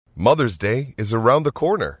Mother's Day is around the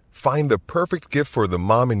corner. Find the perfect gift for the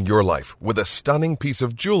mom in your life with a stunning piece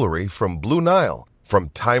of jewelry from Blue Nile. From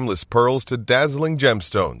timeless pearls to dazzling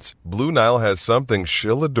gemstones, Blue Nile has something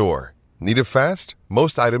she'll adore. Need it fast?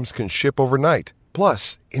 Most items can ship overnight.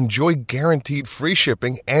 Plus, enjoy guaranteed free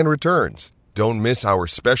shipping and returns. Don't miss our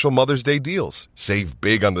special Mother's Day deals. Save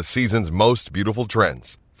big on the season's most beautiful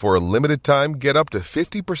trends. For a limited time, get up to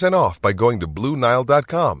 50% off by going to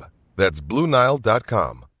BlueNile.com. That's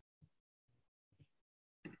BlueNile.com.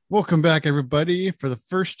 Welcome back, everybody. For the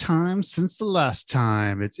first time since the last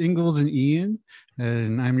time, it's Ingalls and Ian,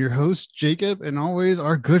 and I'm your host, Jacob, and always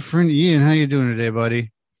our good friend Ian. How you doing today,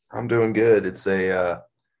 buddy? I'm doing good. We're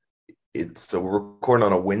recording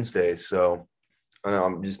on a Wednesday, so I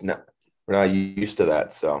know we're not used to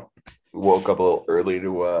that. So we woke up a little early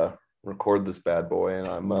to record this bad boy, and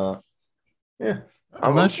I'm not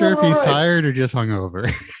sure if he's tired or just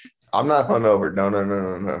hungover. I'm not hungover.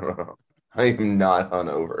 No. I am not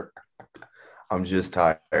hungover. I'm just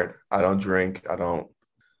tired. I don't drink. I don't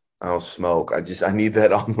smoke. I need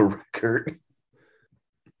that on the record.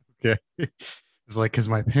 Okay. It's like, because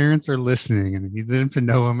my parents are listening and I need them to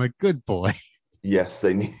know I'm a good boy. Yes,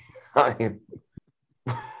 they need. I am.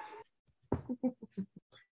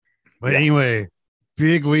 But anyway,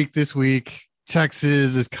 big week this week.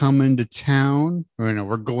 Texas is coming to town.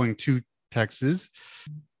 We're going to Texas.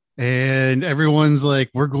 And everyone's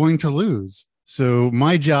like, we're going to lose. So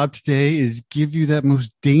my job today is give you that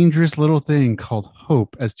most dangerous little thing called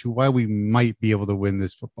hope as to why we might be able to win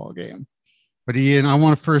this football game. But Ian, I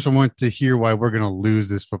want to hear why we're going to lose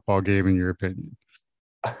this football game, in your opinion.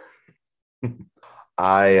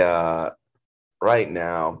 Right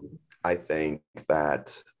now, I think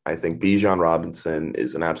Bijan Robinson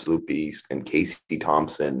is an absolute beast, and Casey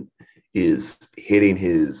Thompson is hitting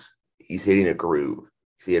a groove.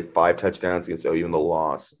 He had 5 touchdowns against OU in the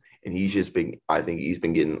loss, and he's been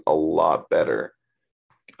getting a lot better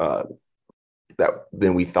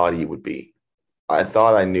than we thought he would be. I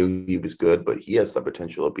thought I knew he was good, but he has the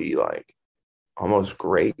potential to be like almost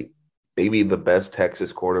great. Maybe the best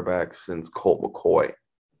Texas quarterback since Colt McCoy.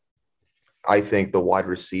 I think the wide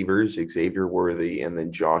receivers, Xavier Worthy and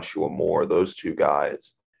then Joshua Moore, those two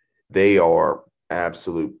guys, they are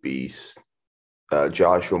absolute beasts.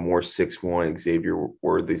 Joshua Moore 6'1", Xavier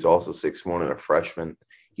Worthy's also 6'1" and a freshman.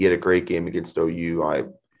 He had a great game against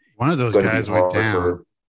OU. One of those guys went down.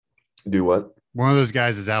 Do what? One of those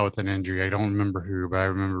guys is out with an injury. I don't remember who, but I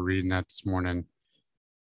remember reading that this morning.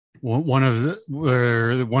 One of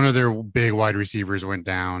their big wide receivers went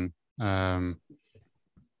down.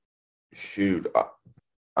 Shoot,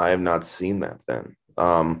 I have not seen that. Then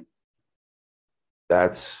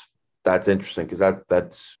that's interesting because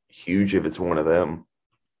that's huge if it's one of them.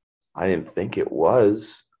 I didn't think it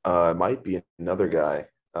was. It might be another guy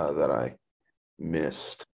that I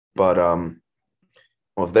missed. But well,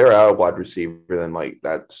 if they're out wide receiver, then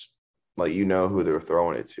that's who they're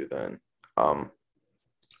throwing it to. Then at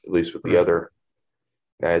least with the other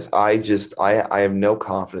guys, I have no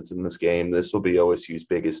confidence in this game. This will be OSU's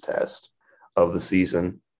biggest test of the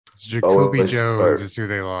season. It's Jacoby Jones is who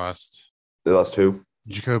they lost. They lost who?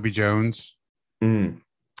 Jacoby Jones. Let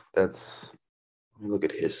me look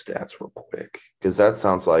at his stats real quick, because that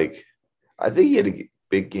sounds like I think he had a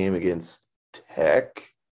big game against Tech.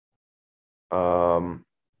 I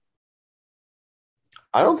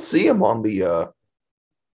don't see him on the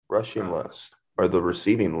rushing list or the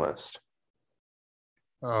receiving list.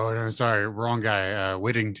 Oh, no, sorry, wrong guy.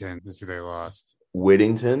 Whittington is who they lost.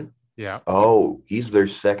 Whittington? Yeah. Oh, he's their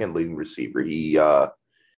second leading receiver. He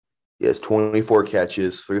has 24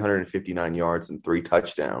 catches, 359 yards, and 3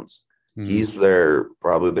 touchdowns. He's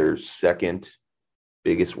probably their second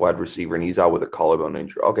biggest wide receiver, and he's out with a collarbone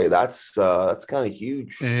injury. Okay, that's kind of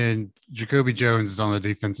huge. And Jacoby Jones is on the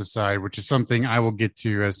defensive side, which is something I will get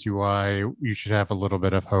to as to why you should have a little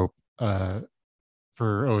bit of hope for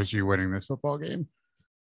OSU winning this football game.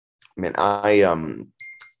 Man,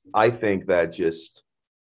 I think that just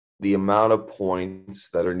the amount of points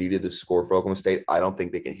that are needed to score for Oklahoma State, I don't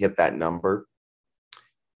think they can hit that number.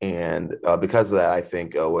 And because of that, I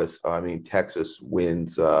think Texas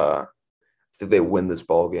wins. I think they win this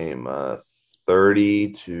ball game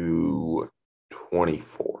 30-24.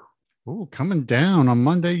 Ooh, coming down on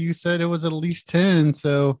Monday, you said it was at least 10.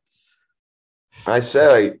 So I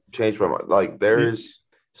said I changed my mind. Like there's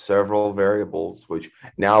several variables, which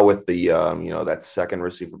now with the that second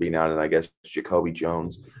receiver being out, and I guess Jacoby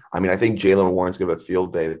Jones. I mean, I think Jaylen Warren's gonna have a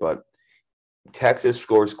field day, but Texas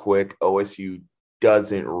scores quick. OSU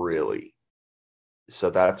doesn't really. So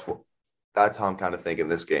that's how I'm kind of thinking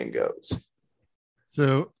this game goes.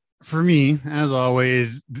 So for me, as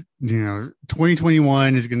always,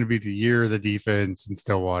 2021 is going to be the year of the defense in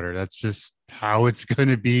Stillwater. That's just how it's going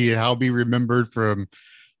to be. How be remembered from,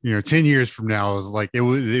 10 years from now is like it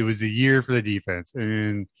was the year for the defense.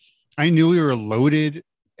 And I knew we were loaded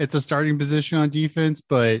at the starting position on defense,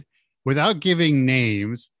 but without giving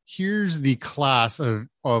names, here's the class of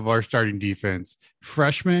our starting defense: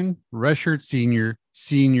 freshman, redshirt senior,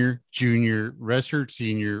 senior, junior, redshirt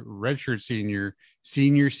senior, redshirt senior,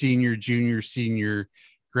 senior, junior, senior,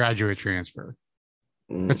 graduate transfer.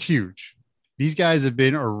 That's huge. These guys have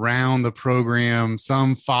been around the program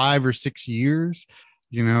some 5 or 6 years.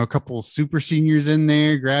 A couple of super seniors in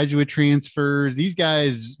there, graduate transfers. These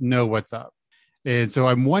guys know what's up. And so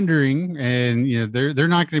I'm wondering, and they're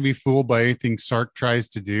not going to be fooled by anything Sark tries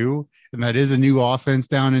to do. And that is a new offense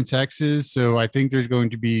down in Texas. So I think there's going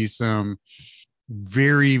to be some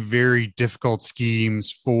very, very difficult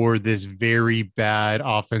schemes for this very bad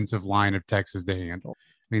offensive line of Texas to handle.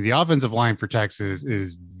 I mean, the offensive line for Texas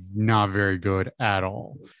is not very good at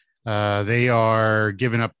all. They've already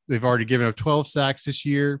given up 12 sacks this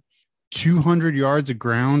year, 200 yards of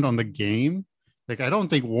ground on the game. Like, I don't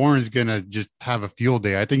think Warren's going to just have a field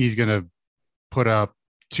day. I think he's going to put up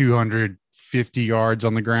 250 yards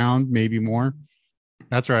on the ground, maybe more.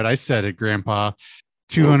 That's right. I said it, Grandpa.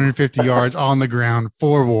 250 yards on the ground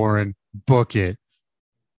for Warren. Book it.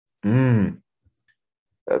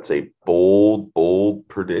 That's a bold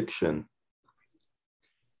prediction.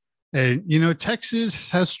 And,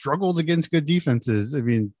 Texas has struggled against good defenses. I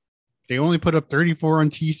mean, they only put up 34 on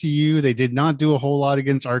TCU. They did not do a whole lot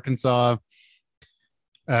against Arkansas.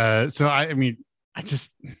 So I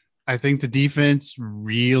think the defense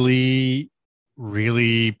really,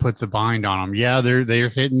 really puts a bind on them. Yeah, they're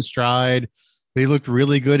hitting stride. They looked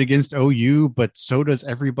really good against OU, but so does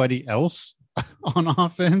everybody else on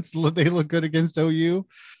offense. They look good against OU.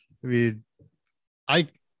 I mean, I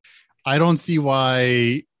don't see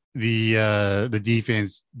why the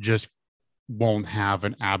defense just won't have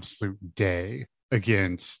an absolute day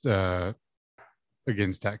against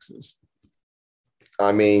Texas.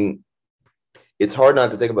 I mean, it's hard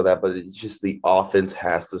not to think about that, but it's just the offense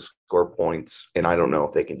has to score points, and I don't know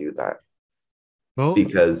if they can do that. Well,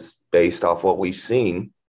 because based off what we've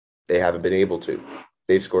seen, they haven't been able to.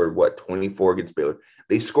 They've scored, 24 against Baylor.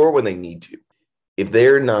 They score when they need to. If they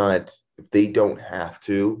don't have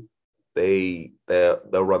to, they'll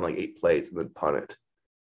run like 8 plays and then punt it.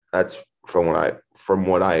 That's from what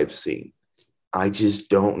I have seen. I just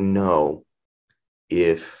don't know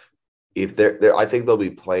if they're I think they'll be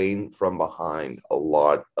playing from behind a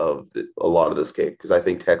lot of this game, because I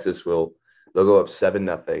think Texas they'll go up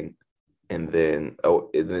 7-0, and then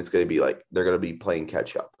it's going to be like they're going to be playing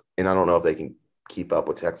catch up, and I don't know if they can keep up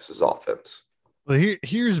with Texas's offense. Well,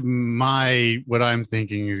 here's what I'm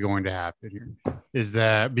thinking is going to happen here is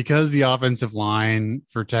that because the offensive line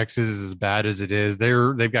for Texas is as bad as it is,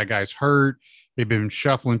 they've got guys hurt. They've been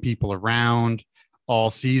shuffling people around all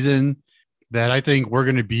season, that I think we're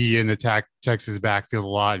going to be in the Texas backfield a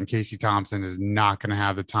lot, and Casey Thompson is not going to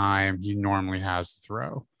have the time he normally has to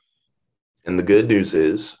throw. And the good news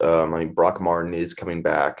is, Brock Martin is coming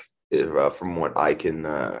back. From what I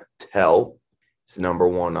can tell, he's number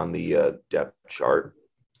 1 on the depth chart.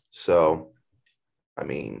 So,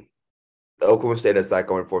 Oklahoma State has that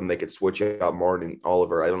going for them. They could switch out Martin and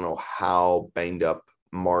Oliver. I don't know how banged up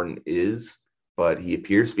Martin is, but he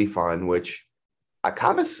appears to be fine, which I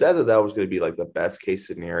kind of said that was going to be like the best case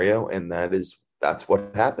scenario, and that's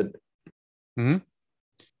what happened. Mm-hmm.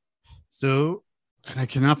 So, and I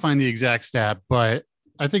cannot find the exact stat, but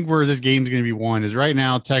I think where this game is going to be won is right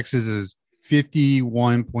now Texas is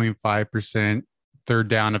 51.5% third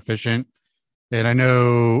down efficient, and I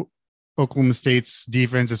know Oklahoma State's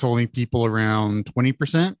defense is holding people around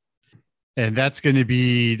 20%, and that's going to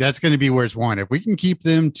be where it's won. If we can keep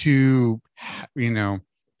them to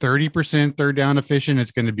 30% third down efficient,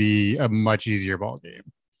 it's going to be a much easier ball game.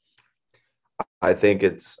 I think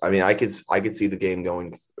I could see the game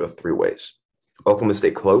going 3 ways. Oklahoma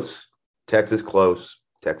State close, Texas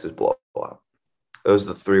blowout. Those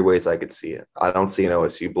are the 3 ways I could see it. I don't see an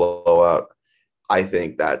OSU blowout. I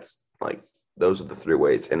think that's those are the 3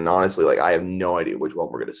 ways. And honestly, I have no idea which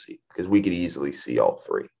one we're going to see, because we could easily see all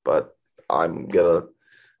 3. But I'm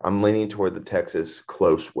leaning toward the Texas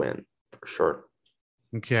close win for sure.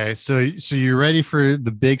 Okay, so you're ready for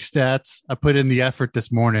the big stats? I put in the effort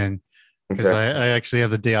this morning because I actually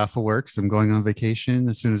have the day off of work, so I'm going on vacation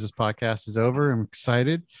as soon as this podcast is over. I'm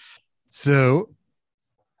excited. So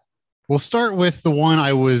we'll start with the one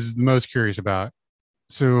I was the most curious about.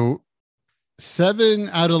 So 7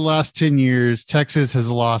 out of the last 10 years, Texas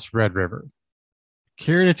has lost Red River.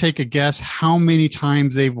 care to take a guess how many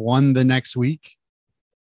times they've won the next week?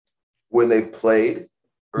 When they've played,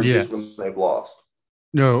 or Yes. just when they've lost?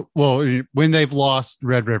 No, well, when they've lost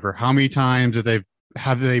Red River, how many times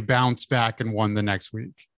have they bounced back and won the next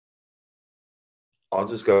week? I'll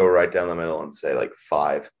just go right down the middle and say like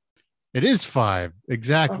 5. It is 5,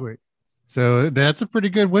 exactly. So that's a pretty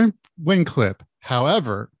good win clip.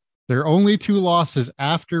 However, their only 2 losses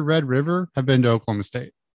after Red River have been to Oklahoma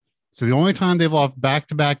State. So the only time they've lost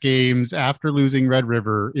back-to-back games after losing Red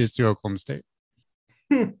River is to Oklahoma State.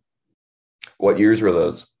 What years were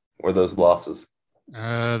those? Were those losses?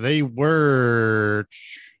 They were.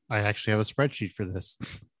 I actually have a spreadsheet for this.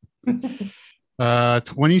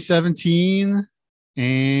 2017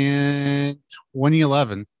 and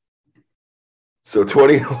 2011. So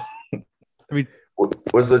 20. I mean,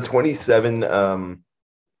 was the 27?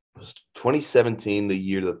 Was 2017 the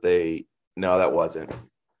year that they? No, that wasn't.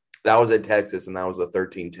 That was at Texas, and that was a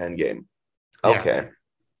 13-10 game. Okay.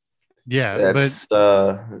 Yeah, that's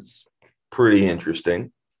pretty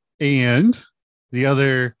interesting. And the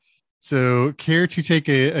other, so care to take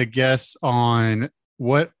a guess on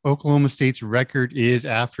what Oklahoma State's record is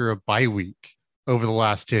after a bye week over the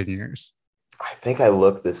last 10 years? I think I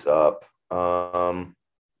looked this up. It's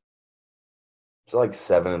like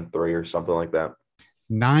 7-3 or something like that.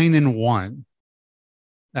 9-1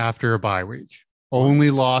 after a bye week.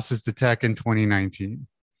 Only losses to Tech in 2019.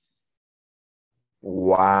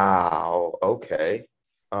 Wow. Okay.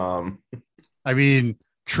 I mean,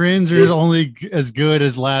 trends are only as good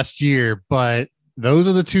as last year, but those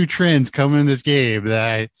are the 2 trends coming in this game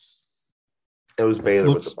that it was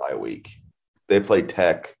Baylor with the bye week. They played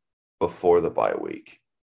Tech before the bye week.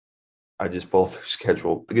 I just pulled their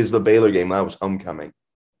schedule because the Baylor game, that was homecoming.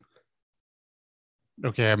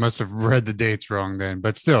 Okay, I must have read the dates wrong then,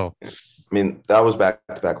 but still. I mean, that was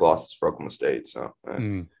back-to-back losses for Oklahoma State. So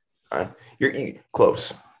you're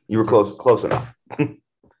close. You were close enough.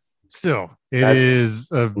 Still, it is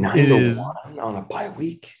 9-1 on a bye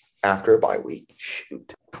week after a bye week.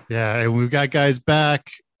 Shoot. Yeah, and we've got guys back.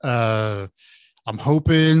 I'm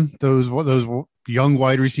hoping those young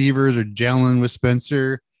wide receivers are gelling with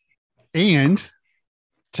Spencer. And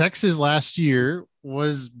Texas last year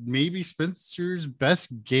was maybe Spencer's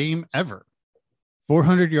best game ever.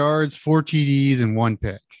 400 yards, 4 TDs, and 1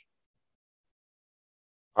 pick.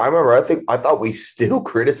 I remember. I thought we still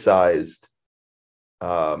criticized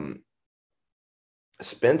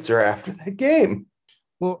Spencer after that game.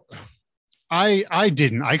 Well, I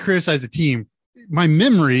didn't. I criticized the team. My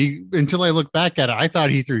memory, until I look back at it, I thought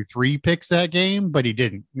he threw 3 picks that game, but he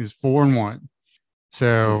didn't. He was 4-1.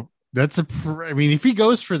 So that's I mean, if he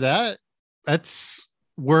goes for that, that's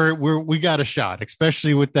where we got a shot,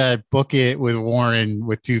 especially with that book it with Warren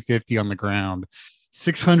with 250 on the ground.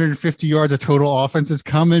 650 yards of total offense is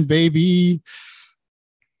coming, baby.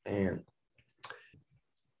 Man,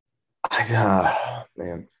 I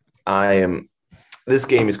am. This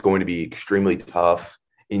game is going to be extremely tough,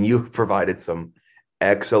 and you've provided some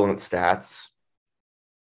excellent stats.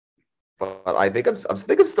 But I think I'm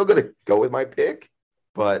still going to go with my pick.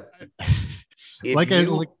 But like I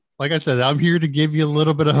said, I'm here to give you a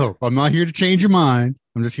little bit of hope. I'm not here to change your mind.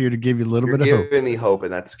 I'm just here to give you a little bit of hope. You're giving me hope,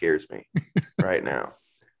 and that scares me right now.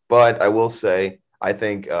 But I will say, I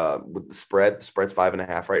think with the spread's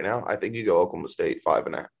 5.5 right now. I think you go Oklahoma State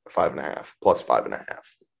 5.5 plus 5.5.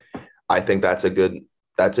 I think that's a good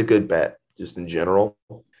bet just in general.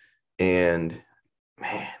 And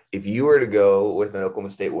man, if you were to go with an Oklahoma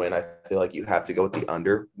State win, I feel like you have to go with the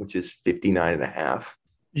under, which is 59.5.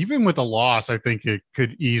 Even with a loss, I think it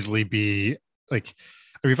could easily be like,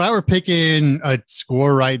 I mean, if I were picking a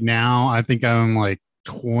score right now, I think I'm like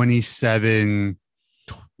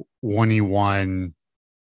 27-21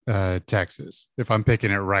 Texas, if I'm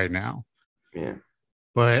picking it right now. Yeah.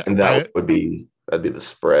 But that'd be the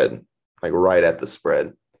spread, like right at the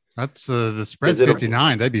spread. That's the spread's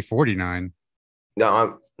 59. That'd be 49. No,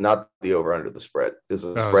 I'm not the over under the spread. Because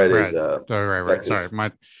the spread is right. Texas Sorry,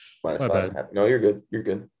 my bad. No, you're good. You're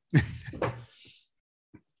good.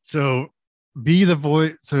 So be the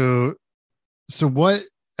voice. So what?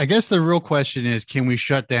 I guess the real question is, can we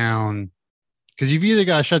shut down? Because you've either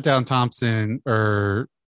got to shut down Thompson or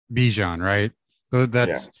Bijan, right? So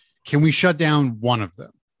Can we shut down one of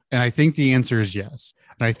them? And I think the answer is yes.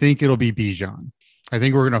 And I think it'll be Bijan. I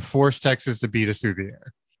think we're going to force Texas to beat us through the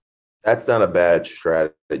air. That's not a bad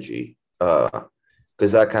strategy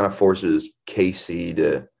because that kind of forces KC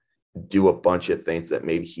to do a bunch of things that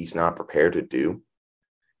maybe he's not prepared to do.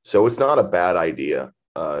 So it's not a bad idea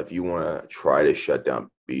if you want to try to shut down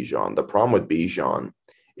Bijan. The problem with Bijan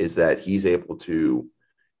is that he's able to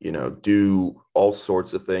do all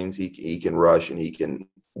sorts of things. He can rush and he can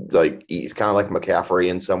he's kind of like McCaffrey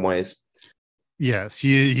in some ways. Yes,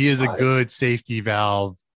 he is a But good safety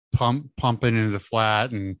valve, pumping into the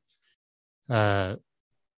flat, and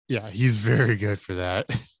yeah, he's very good for that.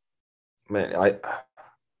 man,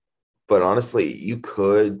 but honestly, you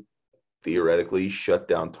could theoretically shut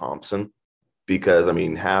down Thompson because I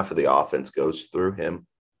mean half of the offense goes through him.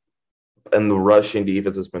 And the rushing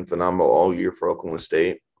defense has been phenomenal all year for Oklahoma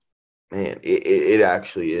State. Man, it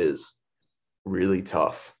actually is really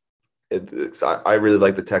tough. I really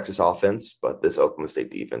like the Texas offense, but this Oklahoma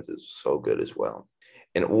State defense is so good as well.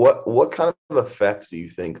 And what kind of effect do you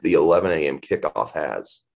think the 11 a.m. kickoff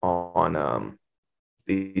has on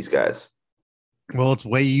these guys? Well, it's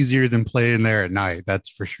way easier than playing there at night. That's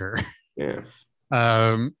for sure. Yeah.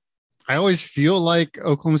 I always feel like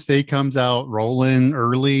Oklahoma State comes out rolling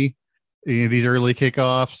early, these early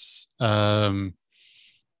kickoffs.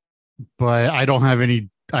 But I don't have any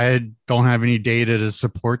data to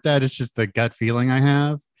support that. It's just the gut feeling I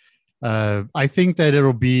have. I think that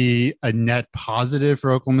it'll be a net positive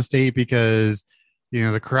for Oklahoma State because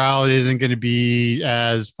the crowd isn't going to be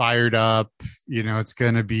as fired up. It's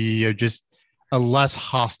going to be just a less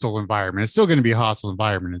hostile environment. It's still going to be a hostile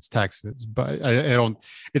environment. It's Texas, but I don't.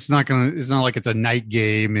 It's not like it's a night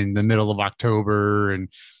game in the middle of October and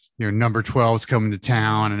number 12's coming to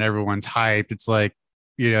town and everyone's hyped. It's like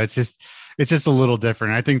it's just a little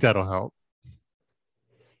different. I think that'll help.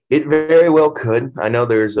 It very well could. I know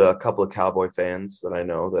there's a couple of Cowboy fans that I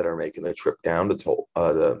know that are making the trip down to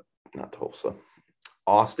not Tulsa,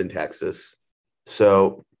 Austin, Texas.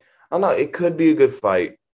 So I don't know. It could be a good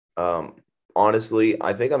fight. Honestly,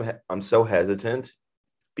 I think I'm so hesitant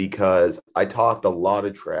because I talked a lot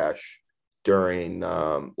of trash during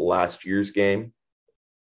last year's game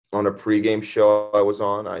on a pregame show I was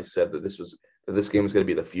on. I said that this game was going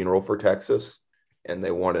to be the funeral for Texas, and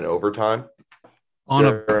they won in overtime. On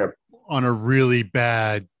a really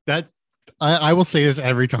bad that I will say this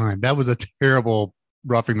every time. That was a terrible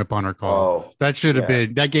roughing the punter call. Oh, that should have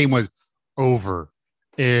been. That game was over,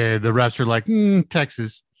 and the refs are like,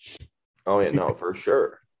 Texas. Oh yeah, no, for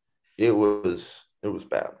sure. It was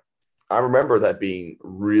bad. I remember that being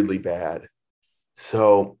really bad.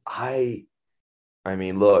 So I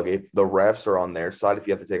mean, look, if the refs are on their side, if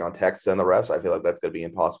you have to take on Texas and the refs, I feel like that's going to be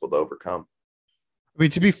impossible to overcome. I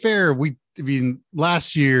mean, to be fair,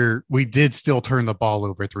 last year we did still turn the ball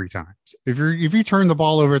over 3 times. If you turn the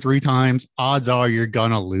ball over 3 times, odds are you're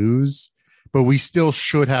gonna lose. But we still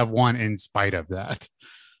should have won in spite of that.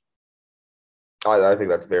 I think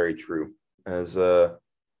that's very true as well.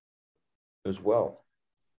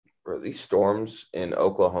 These storms in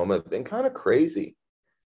Oklahoma have been kind of crazy.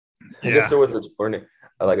 Yeah. I guess there was a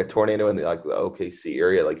tornado in the OKC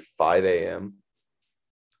area at 5 a.m.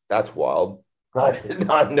 That's wild. I did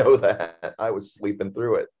not know that. I was sleeping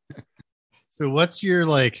through it. So what's your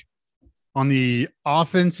on the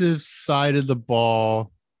offensive side of the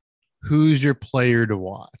ball, who's your player to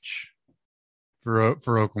watch for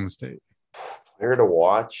Oklahoma State? Player to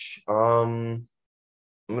watch? I'm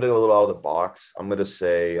going to go a little out of the box. I'm going to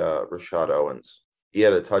say Rashad Owens. He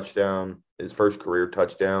had a touchdown, his first career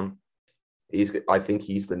touchdown. I think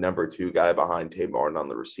he's the number 2 guy behind Tate Martin on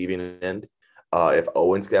the receiving end. If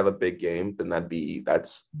Owens could have a big game, then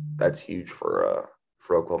that's huge for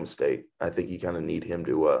Oklahoma State. I think you kind of need him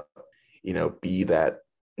to be that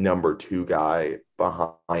number 2 guy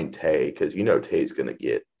behind Tay because Tay's going to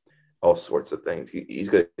get all sorts of things. He's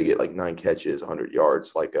going to get 9 catches, 100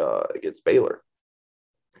 yards against Baylor.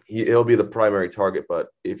 He'll be the primary target, but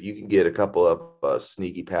if you can get a couple of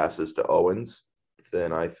sneaky passes to Owens,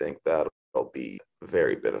 then I think that'll be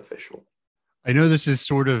very beneficial. I know this is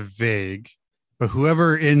sort of vague, but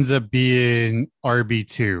whoever ends up being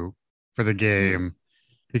RB2 for the game,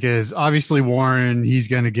 because obviously Warren, he's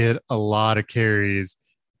going to get a lot of carries,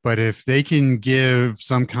 but if they can give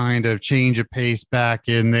some kind of change of pace back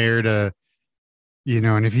in there to,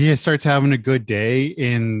 and if he starts having a good day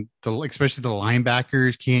and especially the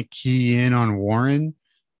linebackers can't key in on Warren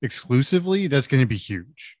exclusively, that's going to be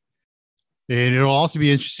huge. And it'll also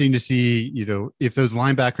be interesting to see, if those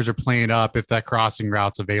linebackers are playing up, if that crossing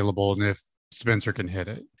route's available and if Spencer can hit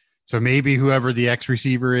it. So maybe whoever the X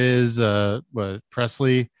receiver is,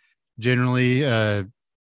 Presley, generally, if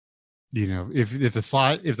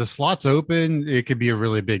the slot's open, it could be a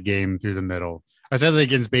really big game through the middle. I said that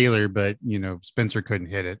against Baylor, but Spencer couldn't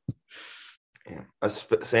hit it. Yeah.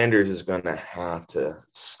 Sanders is going to have to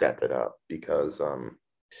step it up because the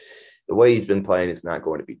way he's been playing is not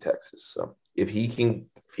going to be Texas. So if he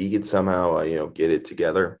could somehow get it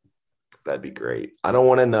together, that'd be great. I don't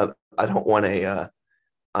want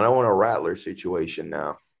I don't want a Rattler situation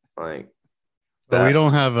now. Like But we that.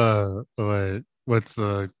 don't have what's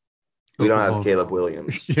the We don't have Oklahoma? Caleb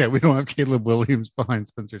Williams. Yeah, we don't have Caleb Williams behind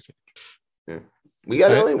Spencer Sanders. Yeah. We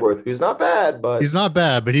got Illingworth, who's not bad, but He's not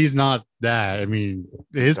bad, but he's not that. I mean,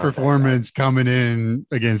 his performance coming in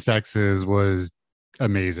against Texas was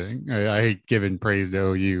amazing. I hate giving praise to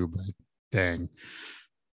OU, but dang.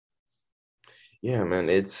 Yeah, man,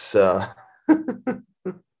 it's All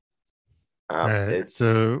right. it's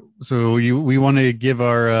So we want to give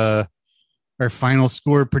our final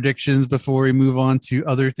score predictions before we move on to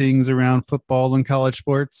other things around football and college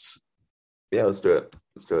sports. yeah, let's do it.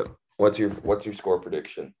 What's your score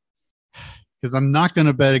prediction? Because I'm not going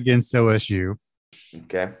to bet against OSU.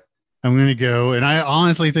 Okay. I'm going to go, and I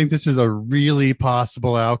honestly think this is a really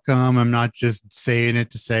possible outcome. I'm not just saying it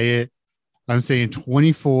to say it. I'm saying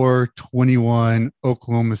 24-21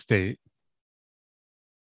 Oklahoma State.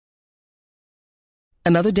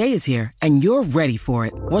 Another day is here, and you're ready for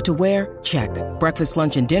it. What to wear? Check. Breakfast,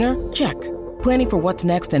 lunch, and dinner? Check. Planning for what's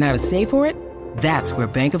next and how to save for it? That's where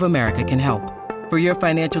Bank of America can help. For your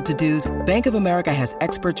financial to-dos, Bank of America has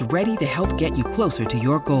experts ready to help get you closer to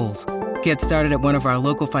your goals. Get started at one of our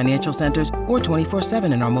local financial centers or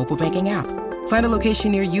 24/7 in our mobile banking app. Find a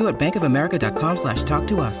location near you at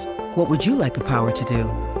bankofamerica.com/talktous. What would you like the power to do?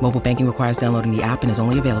 Mobile banking requires downloading the app and is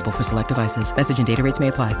only available for select devices. Message and data rates may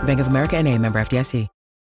apply. Bank of America N.A., member FDIC.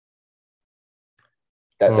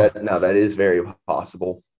 That is very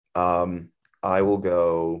possible. I'll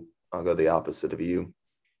go the opposite of you.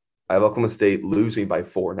 I have Oklahoma State losing by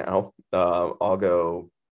 4 now. I'll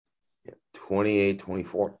go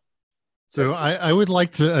 28-24. So I would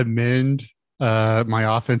like to amend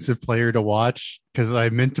my offensive player to watch, because I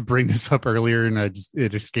meant to bring this up earlier and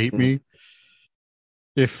it escaped me.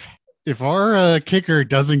 If our kicker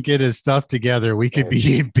doesn't get his stuff together, we could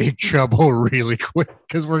be in big trouble really quick,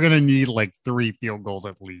 because we're going to need like 3 field goals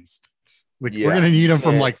at least. We're going to need them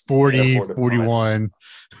from like 40, 41.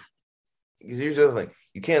 Because here's the other thing.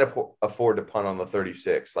 You can't afford to punt on the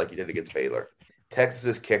 36 like you did against Baylor.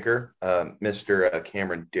 Texas's kicker, Mr.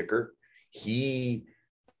 Cameron Dicker, he's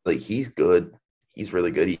good. He's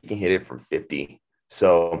really good. He can hit it from 50.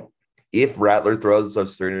 So if Rattler throws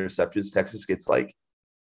those 3 interceptions, Texas gets like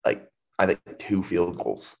I think 2 field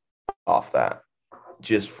goals off that.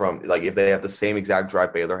 Just from like, if they have the same exact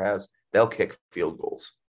drive Baylor has, they'll kick field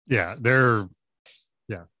goals. Yeah,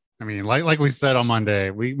 I mean, like we said on Monday,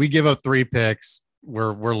 we give up 3 picks.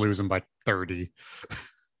 We're losing by 30.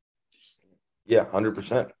 Yeah,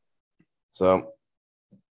 100%. So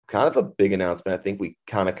kind of a big announcement. I think we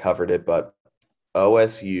kind of covered it, but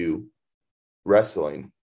OSU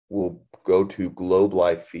wrestling will go to Globe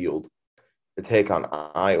Life Field to take on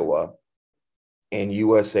Iowa, and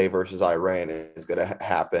USA versus Iran is going to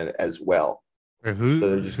happen as well.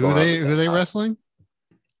 Who they wrestling?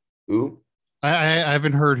 Who? I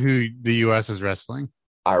haven't heard who the US is wrestling.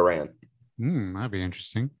 Iran. That'd be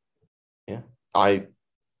interesting. Yeah,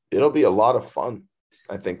 it'll be a lot of fun.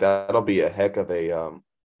 I think that'll be a heck of a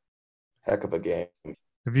game.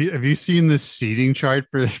 Have you seen the seating chart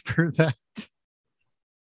for that?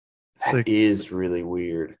 That is really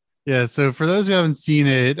weird. Yeah. So for those who haven't seen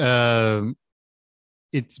it,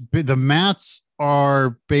 the mats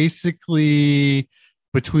are basically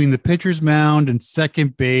between the pitcher's mound and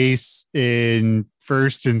second base in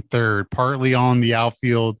first and third, partly on the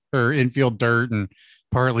outfield or infield dirt and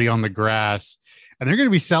partly on the grass. And they're going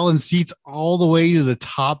to be selling seats all the way to the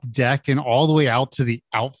top deck and all the way out to the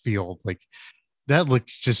outfield. Like, that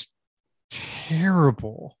looks just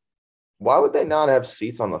terrible. Why would they not have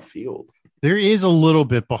seats on the field? There is a little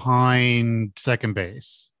bit behind second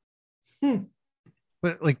base.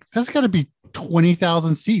 But like, that's got to be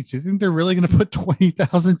 20,000 seats. You think they're really going to put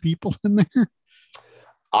 20,000 people in there?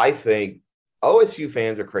 I think OSU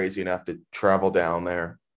fans are crazy enough to travel down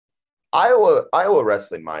there. Iowa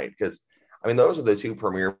wrestling might, because I mean, those are the 2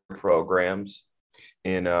 premier programs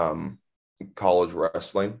in college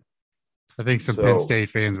wrestling. I think some Penn State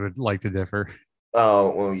fans would like to differ.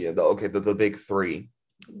 Oh, well, yeah. The big 3.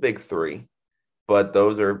 Big 3. But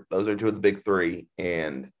those are 2 of the big 3.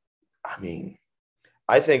 And I mean,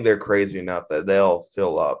 I think they're crazy enough that they'll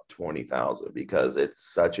fill up 20,000 because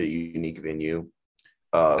it's such a unique venue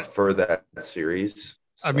for that series.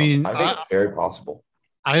 So I mean, I think it's very possible.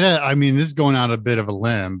 I mean, this is going out a bit of a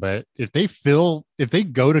limb, but if they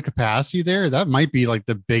go to capacity there, that might be like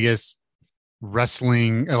the biggest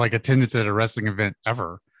wrestling, like attendance at a wrestling event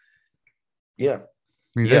ever. Yeah.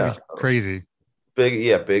 I mean, that'd be crazy.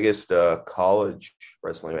 Biggest college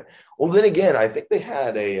wrestling event. Well, then again, I think they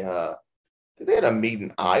had a meet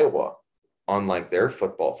in Iowa on like their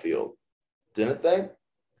football field, didn't they?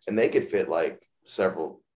 and they could fit like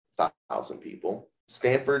several thousand people.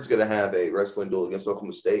 Stanford's going to have a wrestling duel against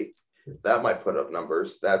Oklahoma State. That might put up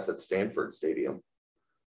numbers. That's at Stanford Stadium.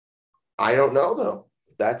 I don't know though.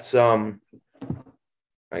 That's I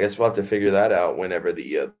guess we'll have to figure that out whenever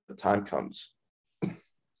the time comes.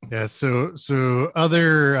 Yeah. So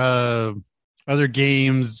other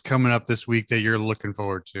games coming up this week that you're looking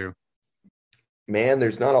forward to. Man,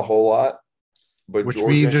 there's not a whole lot, but Which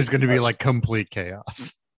Georgia means there's going to be like complete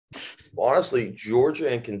chaos. Honestly,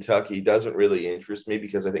 Georgia and Kentucky doesn't really interest me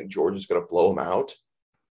because I think Georgia's going to blow them out.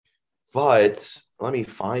 But let me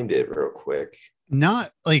find it real quick.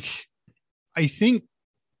 Not like, I think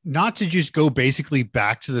not to just go basically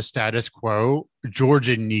back to the status quo.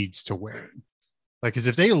 Georgia needs to win. Like, because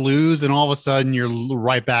if they lose, then all of a sudden you're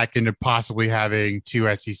right back into possibly having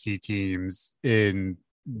two SEC teams in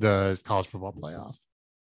the college football playoff.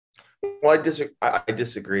 Well, I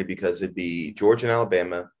disagree because it'd be Georgia and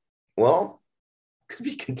Alabama. Well, it could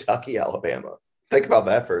be Kentucky, Alabama. Think about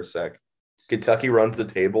that for a sec. Kentucky runs the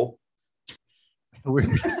table.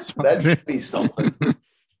 That'd be something.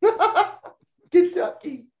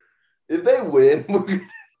 Kentucky. If they win,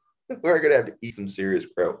 we're going to have to eat some serious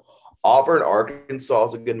crow. Auburn, Arkansas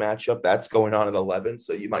is a good matchup. That's going on at 11,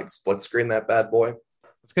 so you might split screen that bad boy.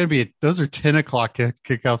 It's going to be those are 10 o'clock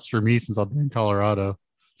kickoffs for me since I'll be in Colorado.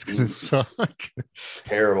 It's going to suck.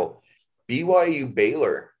 Terrible. BYU,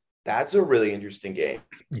 Baylor. That's a really interesting game.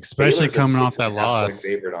 Especially Baylor's coming off that loss.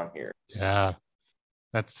 Favorite on here. Yeah.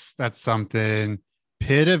 That's something.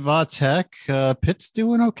 Pitt at Vatech. Pitt's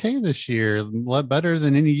doing okay this year. A lot better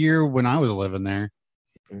than any year when I was living there.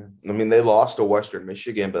 I mean, they lost to Western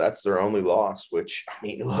Michigan, but that's their only loss, which, I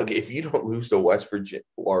mean, look, if you don't lose to West Virginia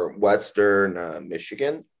or Western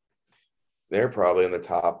Michigan, they're probably in the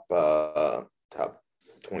top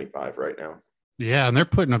 25 right now. Yeah, and they're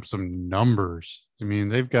putting up some numbers. I mean,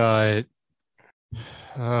 they've got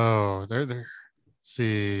they're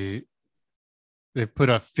see. They've put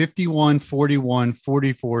up 51, 41,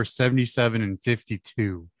 44, 77, and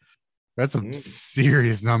 52. That's some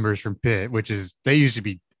serious numbers from Pitt, which is they used to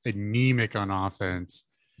be anemic on offense.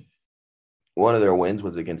 One of their wins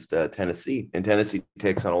was against Tennessee, and Tennessee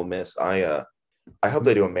takes on Ole Miss. I hope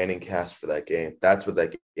they do a Manning cast for that game. That's what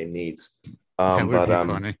that game needs. That would be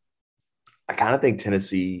funny. I kind of think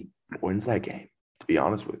Tennessee wins that game, to be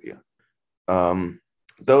honest with you.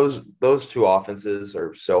 Those two offenses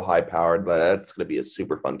are so high powered that that's going to be a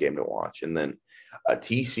super fun game to watch. And then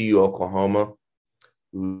TCU, Oklahoma.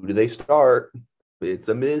 Who do they start? It's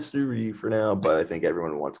a mystery for now, but I think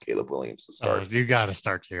everyone wants Caleb Williams to start. You got to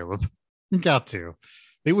start Caleb. You got to.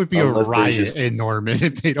 It would be a riot in Norman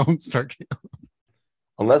if they don't start Caleb.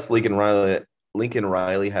 Unless Lincoln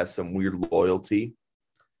Riley has some weird loyalty,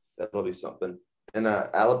 that'll be something. And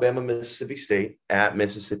Alabama, Mississippi State at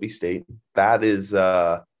Mississippi State. That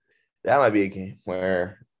might be a game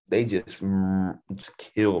where they just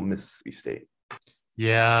kill Mississippi State.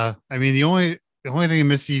 Yeah, I mean the only thing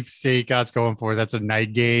Mississippi State got going for, that's a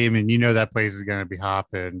night game, and you know that place is going to be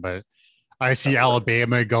hopping. But I see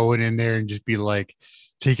Alabama going in there and just be like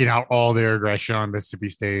taking out all their aggression on Mississippi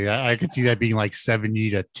State. I could see that being like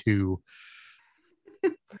 70-2.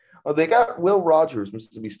 Oh, they got Will Rogers,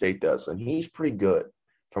 Mississippi State does, and he's pretty good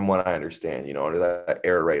from what I understand, under that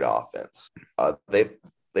air raid offense. They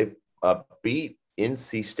beat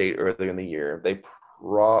NC State earlier in the year.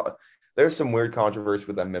 There's some weird controversy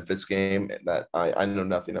with that Memphis game that I know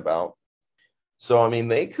nothing about. So, I mean,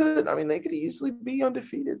 they could easily be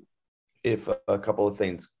undefeated if a couple of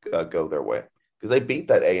things go their way, because they beat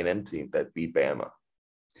that A&M team that beat Bama.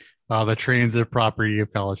 The transit property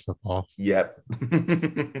of college football. Yep.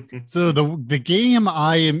 So the game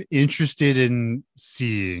I am interested in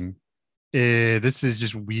seeing, this is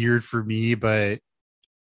just weird for me, but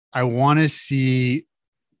I want to see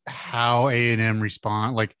how A&M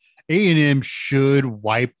respond. Like, A&M should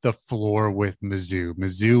wipe the floor with Mizzou.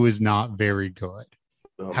 Mizzou is not very good.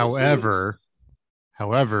 However,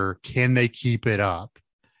 can they keep it up?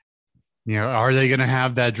 Are they going to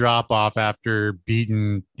have that drop off after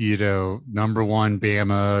beating, number one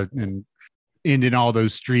Bama and ending all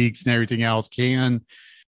those streaks and everything else? Can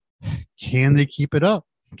they keep it up?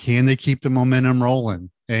 Can they keep the momentum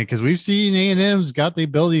rolling? And because we've seen A&M's got the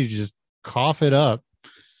ability to just cough it up.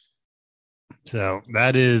 So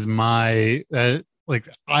that is I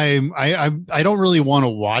don't really want to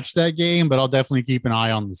watch that game, but I'll definitely keep an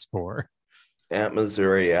eye on the score. At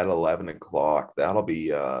Missouri at 11 o'clock. That'll be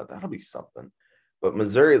something. But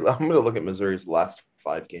Missouri, I'm going to look at Missouri's last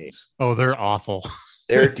 5 games. Oh, they're awful.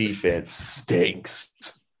 Their defense stinks.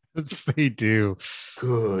 They do.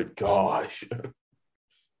 Good gosh.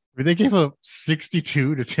 They gave up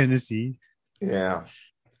 62 to Tennessee. Yeah.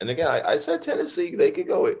 And again, I said Tennessee, they could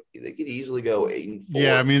easily go 8-4.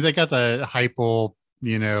 Yeah, I mean, they got the Heupel,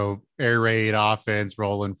 air raid offense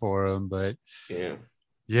rolling for them, but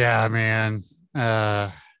yeah, man.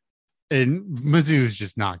 And Mizzou's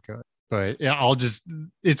just not good. But yeah,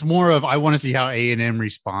 it's more of I want to see how A&M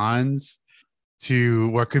responds to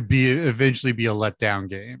what could eventually be a letdown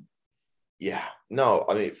game. Yeah, no,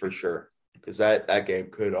 I mean, for sure. Because that game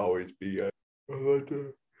could always be a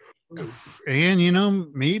letdown.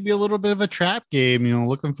 And, maybe a little bit of a trap game,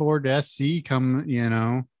 looking forward to SC come,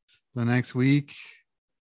 the next week.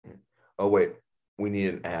 Oh, wait, we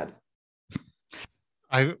need an ad.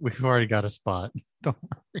 We've already got a spot. Don't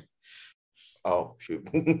worry. Oh, shoot.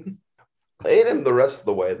 A&M the rest of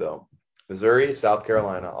the way, though. Missouri, South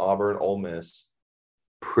Carolina, Auburn, Ole Miss,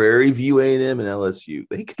 Prairie View A&M, and LSU.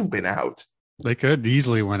 They could have been out. They could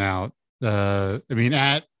easily win out. I mean,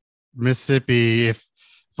 at Mississippi, if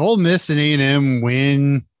Ole Miss and A&M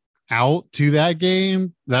win out to that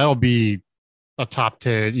game, that'll be a top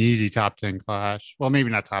 10, easy top 10 clash. Well, maybe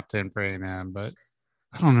not top 10 for A&M, but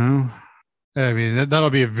I don't know. I mean, that'll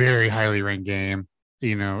be a very highly ranked game,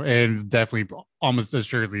 and definitely almost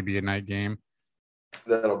assuredly be a night game.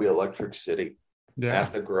 That'll be Electric City. Yeah.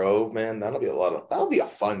 At the Grove, man. That'll be a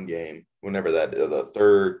fun game whenever the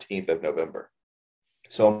 13th of November.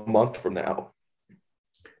 So a month from now.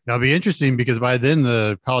 That'll be interesting because by then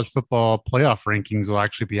the college football playoff rankings will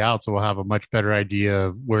actually be out. So we'll have a much better idea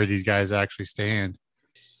of where these guys actually stand.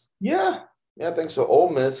 Yeah, I think so. Ole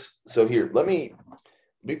Miss. So here, let me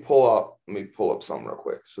pull up something real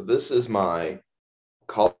quick. So this is my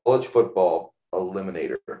college football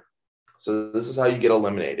eliminator. So this is how you get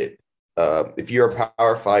eliminated. If you're a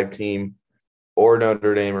Power 5 team or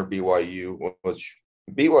Notre Dame or BYU, which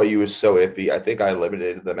BYU is so iffy. I think I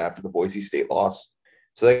eliminated them after the Boise State loss.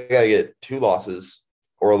 So they got to get 2 losses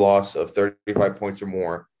or a loss of 35 points or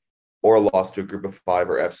more, or a loss to a group of 5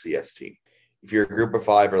 or FCS team. If you're a group of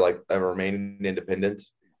 5 or like a remaining independent,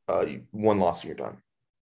 1 loss and you're done.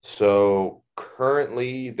 So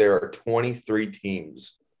currently there are 23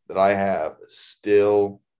 teams that I have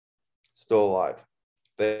still alive.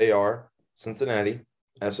 They are Cincinnati,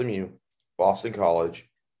 SMU, Boston College,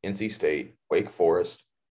 NC State, Wake Forest,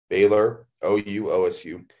 Baylor, OU,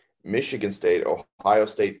 OSU, Michigan State, Ohio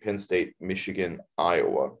State, Penn State, Michigan,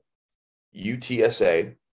 Iowa,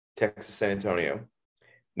 UTSA, Texas San Antonio,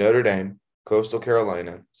 Notre Dame, Coastal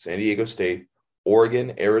Carolina, San Diego State,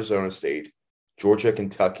 Oregon, Arizona State, Georgia,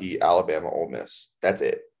 Kentucky, Alabama, Ole Miss. That's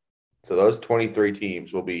it. So those 23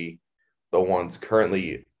 teams will be the ones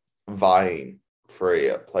currently vying for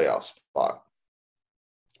a playoff spot,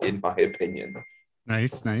 in my opinion.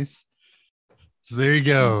 Nice. So there you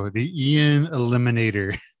go. The Ian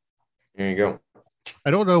Eliminator. There you go.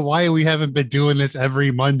 I don't know why we haven't been doing this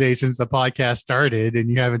every Monday since the podcast started and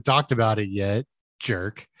you haven't talked about it yet,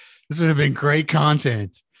 jerk. This would have been great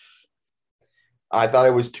content. I thought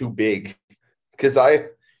it was too big because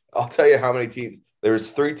I'll tell you how many teams. There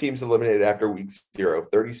was 3 teams eliminated after week 0,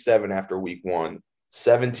 37 after week 1,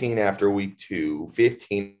 17 after week 2,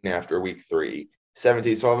 15 after week 3,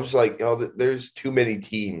 17. So I was just like, there's too many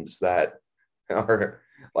teams that are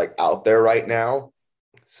like out there right now.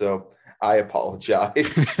 So I apologize.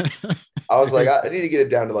 I was like, I need to get it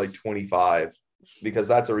down to like 25 because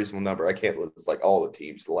that's a reasonable number. I can't list like all the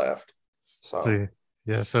teams left. So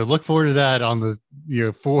so look forward to that on the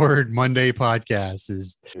Forward Monday podcast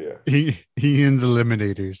is Ian's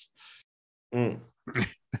Eliminators.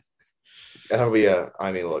 That'll be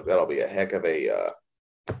a heck of a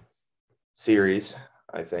series.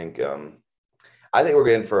 I think we're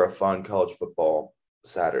getting for a fun college football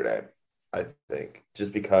Saturday. I think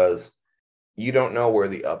just because you don't know where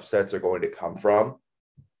the upsets are going to come from,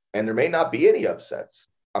 and there may not be any upsets.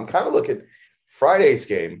 I'm kind of looking Friday's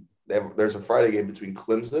game. There's a Friday game between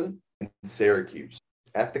Clemson and Syracuse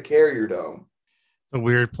at the Carrier Dome. It's a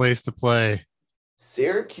weird place to play.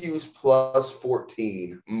 Syracuse plus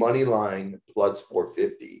 14, money line plus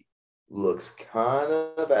 450 looks kind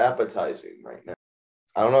of appetizing right now.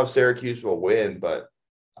 I don't know if Syracuse will win, but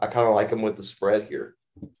I kind of like them with the spread here.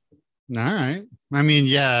 All right. I mean,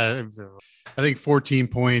 yeah, I think 14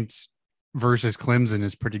 points versus Clemson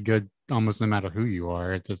is pretty good almost no matter who you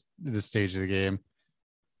are at this stage of the game.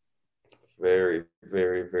 Very,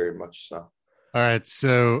 very, very much so. All right.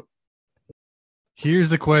 So here's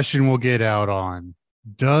the question we'll get out on.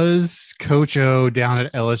 Does Coach O down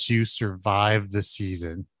at LSU survive the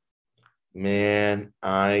season? Man,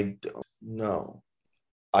 I don't know.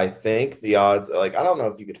 I think the odds, I don't know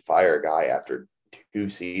if you could fire a guy after 2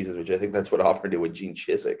 seasons, which I think that's what Auburn did with Gene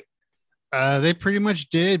Chizik. They pretty much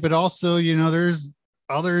did, but also, there's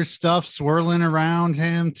other stuff swirling around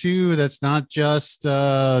him too. That's not just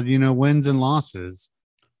wins and losses.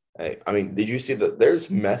 Hey, I mean, did you see that there's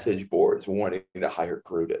message boards wanting to hire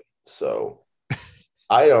Gruden? So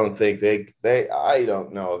I don't think I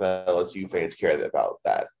don't know if LSU fans care about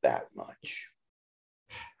that much.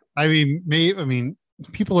 I mean,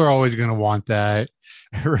 people are always going to want that,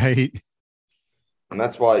 right? And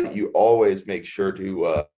that's why you always make sure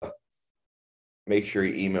your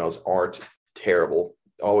emails aren't terrible.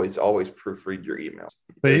 Always proofread your emails.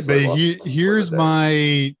 But here's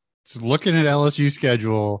my looking at LSU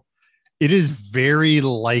schedule. It is very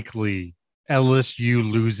likely LSU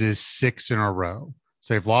loses 6 in a row.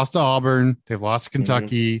 So they've lost to Auburn, they've lost to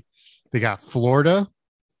Kentucky, They got Florida,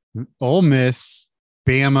 Ole Miss,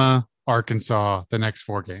 Bama, Arkansas the next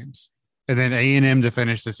 4 games, and then A&M to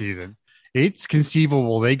finish the season. It's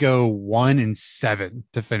conceivable they go 1-7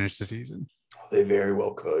 to finish the season. They very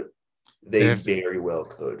well could. Very well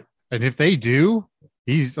could. And if they do,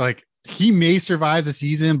 he may survive the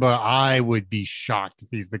season, but I would be shocked if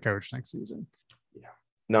he's the coach next season. Yeah.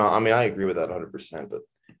 No, I mean, I agree with that 100%, but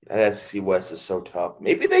that SEC West is so tough.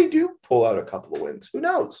 Maybe they do pull out a couple of wins. Who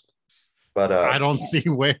knows? But I don't see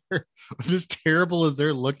where, as terrible as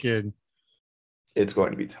they're looking, it's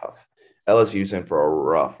going to be tough. LSU's in for a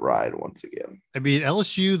rough ride once again. I mean,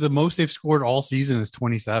 LSU, the most they've scored all season is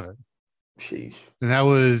 27. Sheesh. And that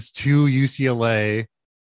was 2 UCLA.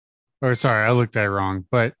 Or sorry, I looked at it wrong.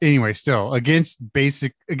 But anyway, still against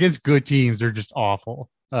good teams, they're just awful.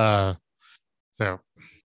 So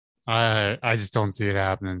I just don't see it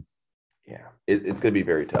happening. Yeah, it's going to be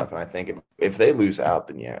very tough. And I think if they lose out,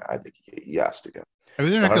 then yeah, I think he has to go. I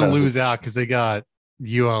mean, they're not going to lose out because they got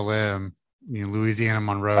ULM, Louisiana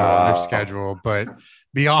Monroe on their schedule. But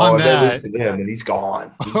beyond that, they lose to him and he's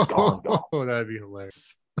gone. He's gone. Oh, that'd be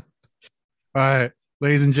hilarious. All right,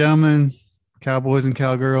 ladies and gentlemen, Cowboys and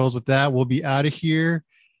Cowgirls, with that, we'll be out of here.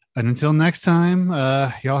 And until next time,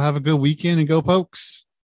 y'all have a good weekend and go Pokes.